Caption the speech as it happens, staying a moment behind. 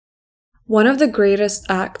One of the greatest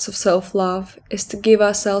acts of self-love is to give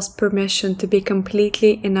ourselves permission to be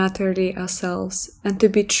completely and utterly ourselves and to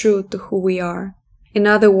be true to who we are. In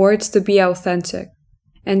other words, to be authentic.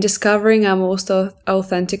 And discovering our most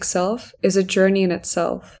authentic self is a journey in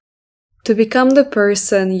itself. To become the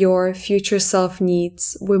person your future self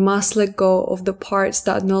needs, we must let go of the parts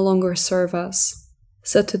that no longer serve us.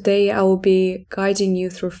 So today I will be guiding you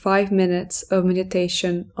through 5 minutes of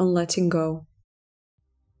meditation on letting go.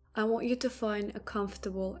 I want you to find a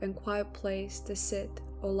comfortable and quiet place to sit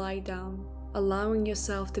or lie down, allowing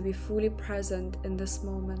yourself to be fully present in this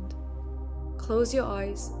moment. Close your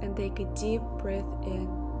eyes and take a deep breath in,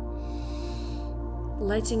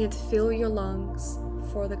 letting it fill your lungs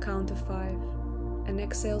for the count of 5, and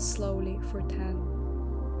exhale slowly for 10,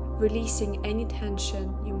 releasing any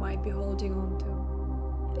tension you might be holding on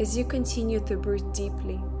to. As you continue to breathe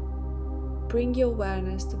deeply, bring your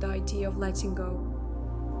awareness to the idea of letting go.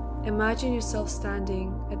 Imagine yourself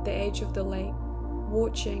standing at the edge of the lake,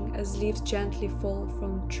 watching as leaves gently fall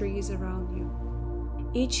from trees around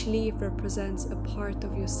you. Each leaf represents a part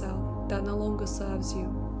of yourself that no longer serves you,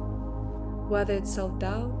 whether it's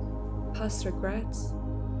self-doubt, past regrets,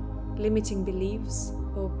 limiting beliefs,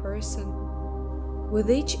 or person.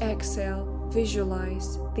 With each exhale,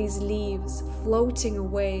 visualize these leaves floating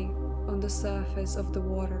away on the surface of the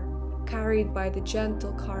water, carried by the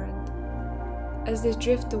gentle current. As they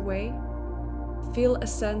drift away, feel a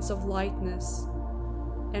sense of lightness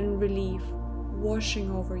and relief washing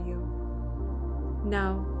over you.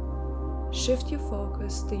 Now, shift your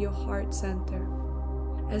focus to your heart center.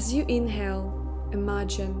 As you inhale,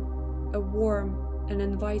 imagine a warm and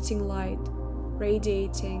inviting light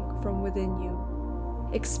radiating from within you,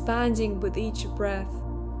 expanding with each breath.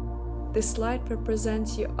 This light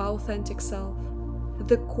represents your authentic self,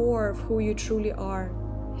 the core of who you truly are.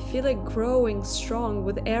 Feel it growing strong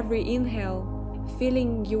with every inhale,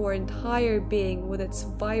 filling your entire being with its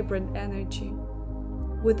vibrant energy.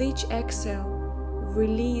 With each exhale,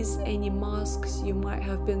 release any masks you might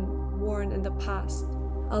have been worn in the past,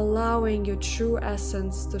 allowing your true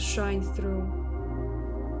essence to shine through.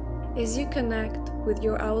 As you connect with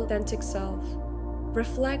your authentic self,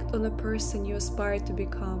 reflect on the person you aspire to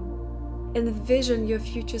become. Envision your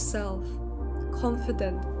future self,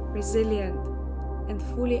 confident, resilient, and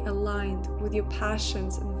fully aligned with your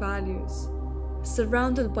passions and values,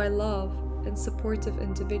 surrounded by love and supportive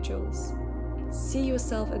individuals. See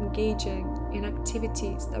yourself engaging in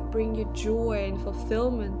activities that bring you joy and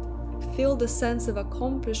fulfillment. Feel the sense of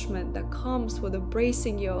accomplishment that comes with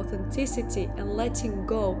embracing your authenticity and letting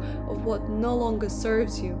go of what no longer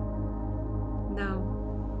serves you. Now,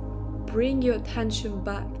 bring your attention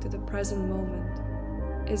back to the present moment.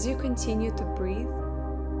 As you continue to breathe,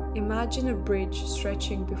 imagine a bridge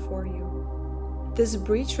stretching before you. This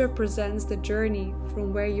bridge represents the journey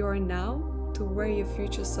from where you are now to where your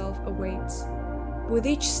future self awaits. With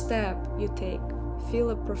each step you take, feel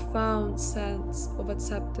a profound sense of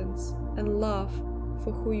acceptance and love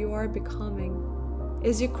for who you are becoming.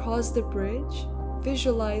 As you cross the bridge,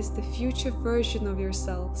 visualize the future version of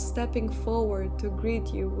yourself stepping forward to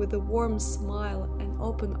greet you with a warm smile and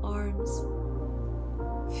open arms.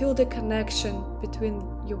 Feel the connection between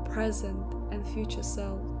your present and future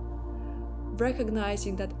self,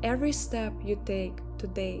 recognizing that every step you take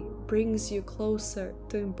today brings you closer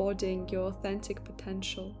to embodying your authentic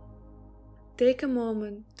potential. Take a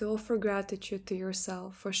moment to offer gratitude to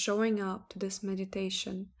yourself for showing up to this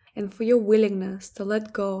meditation and for your willingness to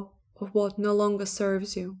let go of what no longer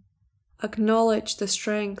serves you. Acknowledge the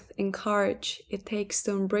strength and courage it takes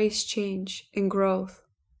to embrace change and growth.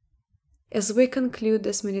 As we conclude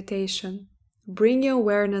this meditation, bring your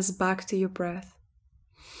awareness back to your breath.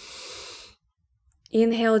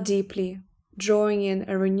 Inhale deeply, drawing in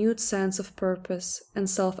a renewed sense of purpose and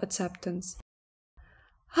self-acceptance.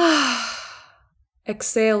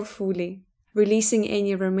 Exhale fully, releasing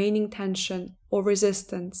any remaining tension or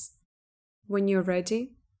resistance. When you're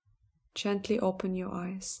ready, gently open your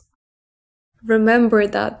eyes. Remember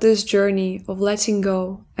that this journey of letting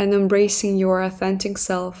go and embracing your authentic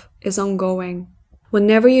self is ongoing.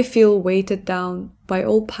 Whenever you feel weighted down by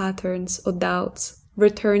old patterns or doubts,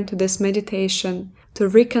 return to this meditation to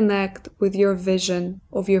reconnect with your vision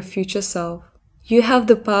of your future self. You have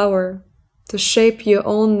the power to shape your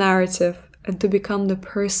own narrative and to become the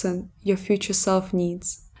person your future self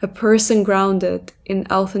needs. A person grounded in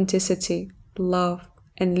authenticity, love,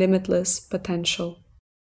 and limitless potential.